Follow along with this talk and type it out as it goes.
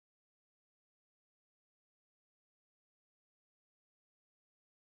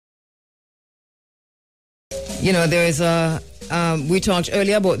there is we talked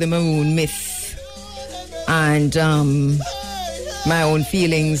earlier about the Maroon myth and my own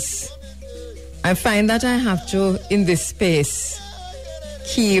feelings. I find that I have to, in this space,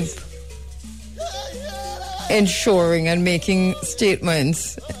 keep ensuring and making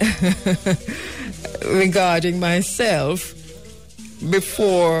statements regarding myself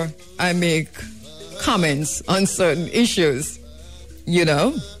before I make comments on certain issues,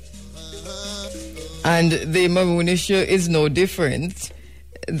 And the Maroon issue is no different,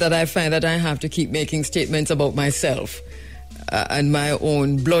 that I find that I have to keep making statements about myself and my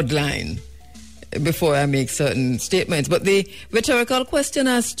own bloodline before I make certain statements. But the rhetorical question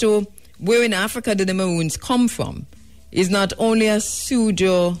as to where in Africa did the Maroons come from is not only a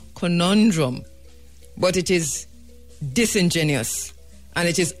pseudo conundrum, but it is disingenuous and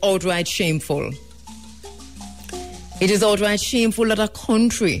it is outright shameful. It is outright shameful that a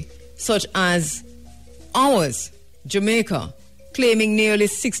country such as ours, Jamaica, claiming nearly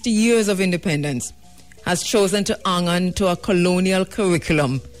 60 years of independence, has chosen to hang on to a colonial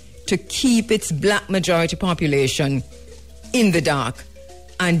curriculum to keep its black majority population in the dark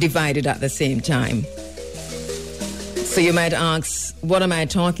and divided at the same time. So you might ask, what am I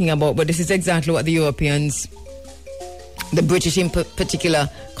talking about? But this is exactly what the Europeans, the British in particular,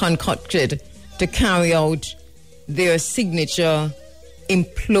 concocted to carry out their signature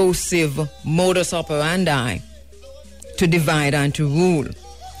implosive modus operandi to divide and to rule.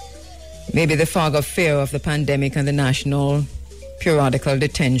 Maybe the fog of fear of the pandemic and the national periodical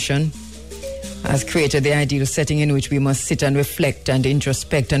detention has created the ideal setting in which we must sit and reflect and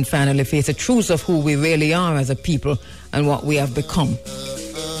introspect and finally face the truth of who we really are as a people and what we have become.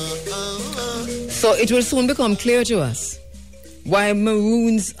 So it will soon become clear to us why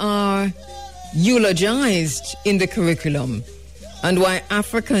Maroons are eulogized in the curriculum and why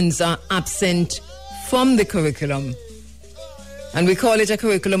Africans are absent from the curriculum. And we call it a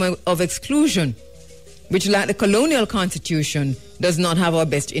curriculum of exclusion, which, like the colonial constitution, does not have our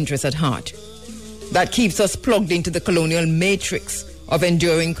best interests at heart. That keeps us plugged into the colonial matrix of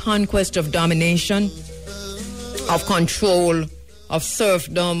enduring conquest, of domination, of control, of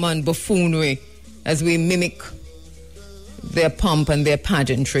serfdom and buffoonery as we mimic their pomp and their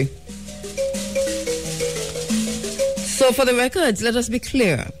pageantry. So for the records, let us be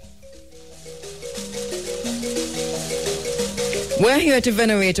clear. We're here to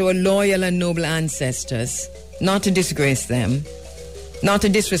venerate our loyal and noble ancestors, not to disgrace them, not to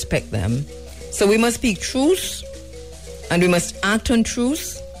disrespect them. So we must speak truth, and we must act on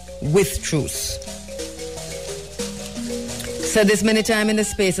truth with truth. Said this many times in the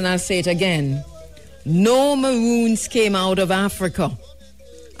space, and I'll say it again. No Maroons came out of Africa,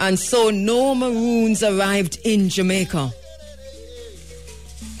 and so no Maroons arrived in Jamaica.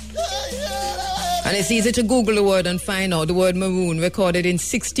 And it's easy to Google the word and find out the word maroon, recorded in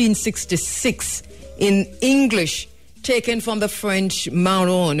 1666 in English, taken from the French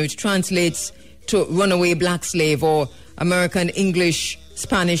Maroon, which translates to runaway black slave, or American English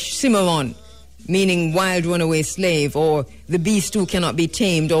Spanish Cimarron, meaning wild runaway slave, or the beast who cannot be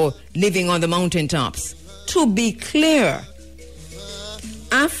tamed, or living on the mountaintops. To be clear,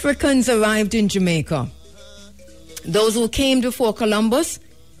 Africans arrived in Jamaica. Those who came before Columbus,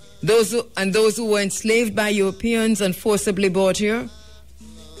 those who were enslaved by Europeans and forcibly brought here,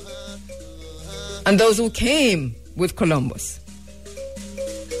 and those who came with Columbus.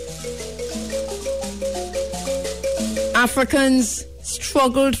 Africans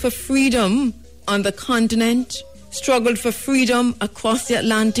struggled for freedom on the continent, struggled for freedom across the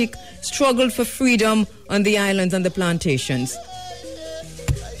Atlantic, struggled for freedom on the islands and the plantations.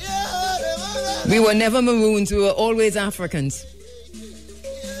 We were never Maroons, we were always Africans.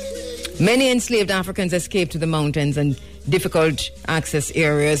 Many enslaved Africans escaped to the mountains and difficult access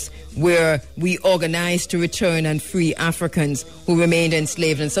areas where we organized to return and free Africans who remained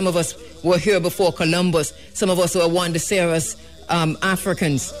enslaved. And some of us were here before Columbus. Some of us were Wandaseras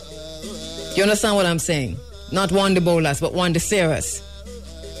Africans. Do you understand what I'm saying? Not Wandabolas, but Wandaseras.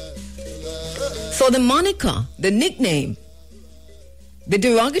 So the moniker, the nickname, the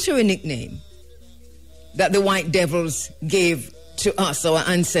derogatory nickname that the white devils gave to us, our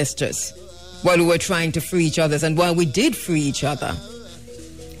ancestors, while we were trying to free each other, and while we did free each other,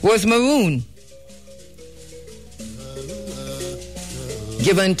 was maroon,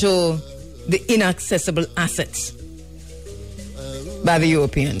 given to the inaccessible assets by the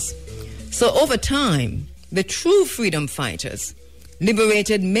Europeans. So over time, the true freedom fighters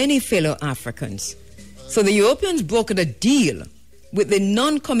liberated many fellow Africans. So the Europeans brokered a deal with the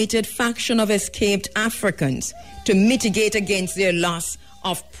non-committed faction of escaped Africans to mitigate against their loss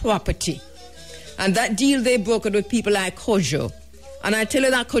of property. And that deal they brokered with people like Kojo. And I tell you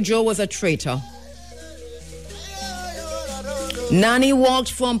that Kojo was a traitor. Nani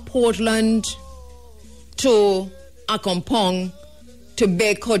walked from Portland to Accompong to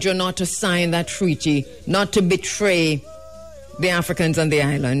beg Kojo not to sign that treaty, not to betray the Africans on the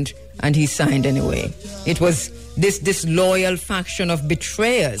island, and he signed anyway. It was this disloyal faction of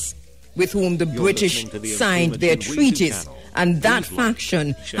betrayers with whom the British signed their treaties, and that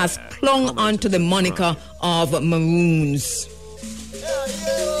faction has clung onto the moniker of Maroons.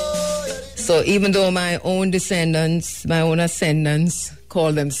 So even though my own descendants, my own ascendants,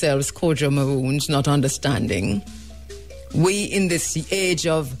 call themselves Kojo Maroons, not understanding, we in this age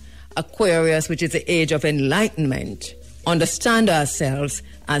of Aquarius, which is the age of enlightenment, understand ourselves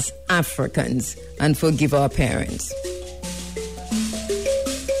as Africans and forgive our parents.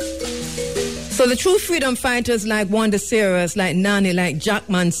 So the true freedom fighters like Wanda Seras, like Nani, like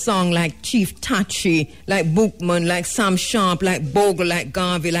Jackman Song, like Chief Tachi, like Bookman, like Sam Sharp, like Bogle, like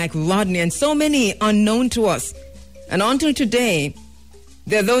Garvey, like Rodney, and so many unknown to us. And until today,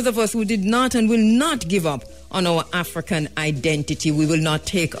 there are those of us who did not and will not give up on our African identity. We will not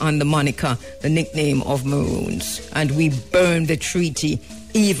take on the moniker, the nickname of Maroons. And we burn the treaty,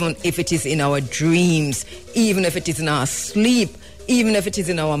 even if it is in our dreams, even if it is in our sleep, even if it is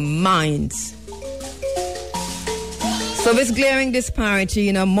in our minds. So this glaring disparity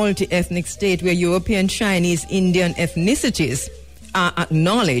in a multi-ethnic state where European, Chinese, Indian ethnicities are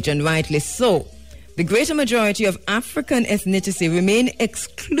acknowledged, and rightly so, the greater majority of African ethnicity remain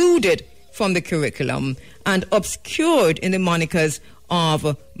excluded from the curriculum and obscured in the monikers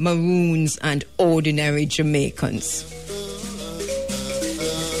of Maroons and ordinary Jamaicans.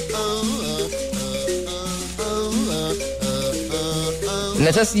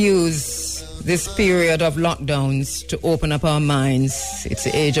 Let us use this period of lockdowns to open up our minds. It's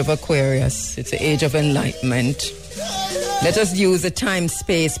the age of Aquarius. It's the age of enlightenment. Let us use the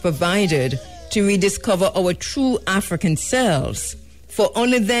time-space provided to rediscover our true African selves, for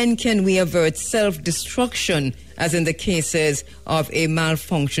only then can we avert self-destruction, as in the cases of a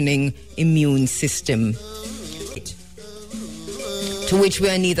malfunctioning immune system, to which we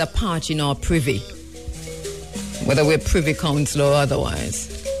are neither party nor privy, whether we're privy council or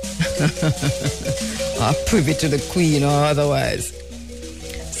otherwise, or privy to the Queen or otherwise.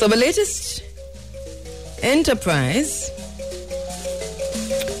 So the latest enterprise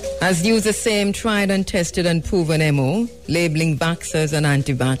has used the same tried and tested and proven MO, labeling vaxxers and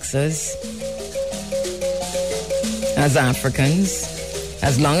anti-vaxxers as Africans.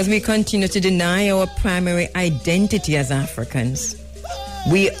 As long as we continue to deny our primary identity as Africans,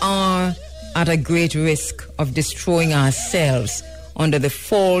 we are at a great risk of destroying ourselves under the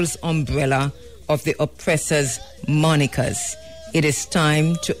false umbrella of the oppressors' monikers. It is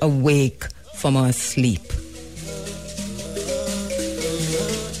time to awake from our sleep.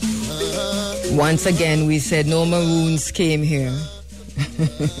 Once again, we said no Maroons came here.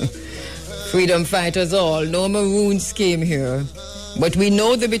 Freedom fighters all, no Maroons came here. But we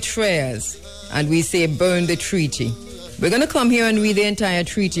know the betrayers, and we say burn the treaty. We're going to come here and read the entire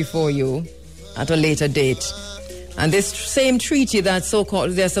treaty for you at a later date. And this same treaty that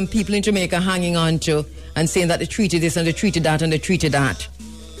so-called, there's some people in Jamaica hanging on to and saying that the treaty this and the treaty that and the treaty that.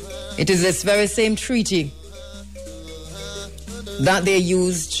 It is this very same treaty that they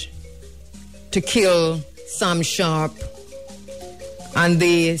used to kill Sam Sharp and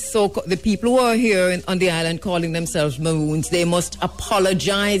the people who are here on the island calling themselves Maroons. They must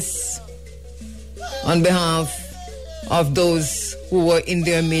apologize on behalf of those who were in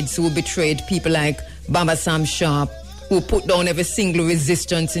their midst, who betrayed people like Baba Sam Sharp, who put down every single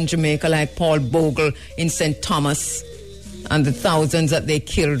resistance in Jamaica, like Paul Bogle in St. Thomas, and the thousands that they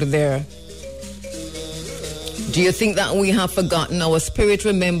killed there. Do you think that we have forgotten? Our spirit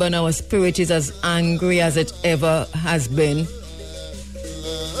remember, and our spirit is as angry as it ever has been.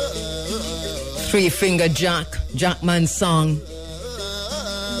 Three Finger Jack, Jackman Song,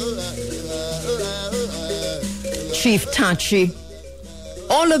 Chief Tachi,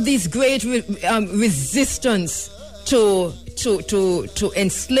 all of these great resistance to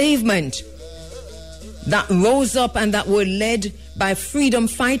enslavement that rose up and that were led by freedom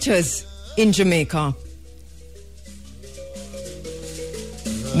fighters in Jamaica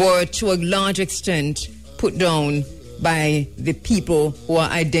were to a large extent put down by the people who are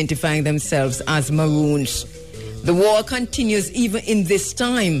identifying themselves as Maroons. The war continues even in this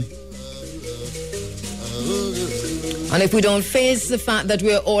time. And if we don't face the fact that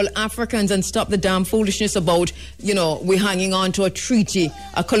we're all Africans and stop the damn foolishness about, we're hanging on to a treaty,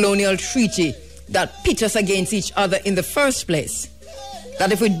 a colonial treaty that pit us against each other in the first place,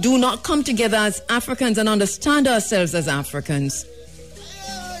 That if we do not come together as Africans and understand ourselves as Africans,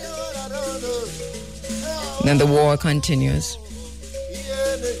 then the war continues.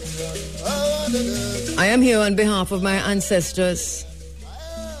 I am here on behalf of my ancestors.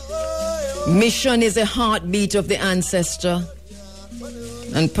 Mission is the heartbeat of the ancestor,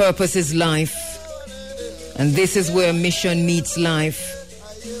 and purpose is life. And this is where mission meets life.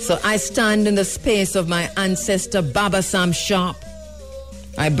 So I stand in the space of my ancestor Baba Sam Sharp.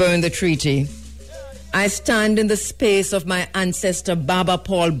 I burn the treaty. I stand in the space of my ancestor Baba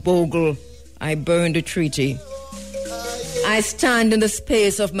Paul Bogle. I burn the treaty. I stand in the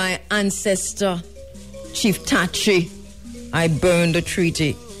space of my ancestor Chief Tachi. I burn the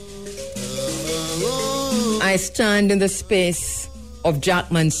treaty. I stand in the space of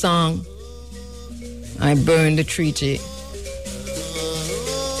Jackman Song. I burn the treaty.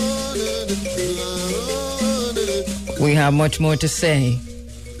 We have much more to say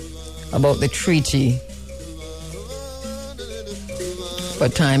about the treaty,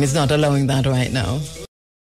 but time is not allowing that right now.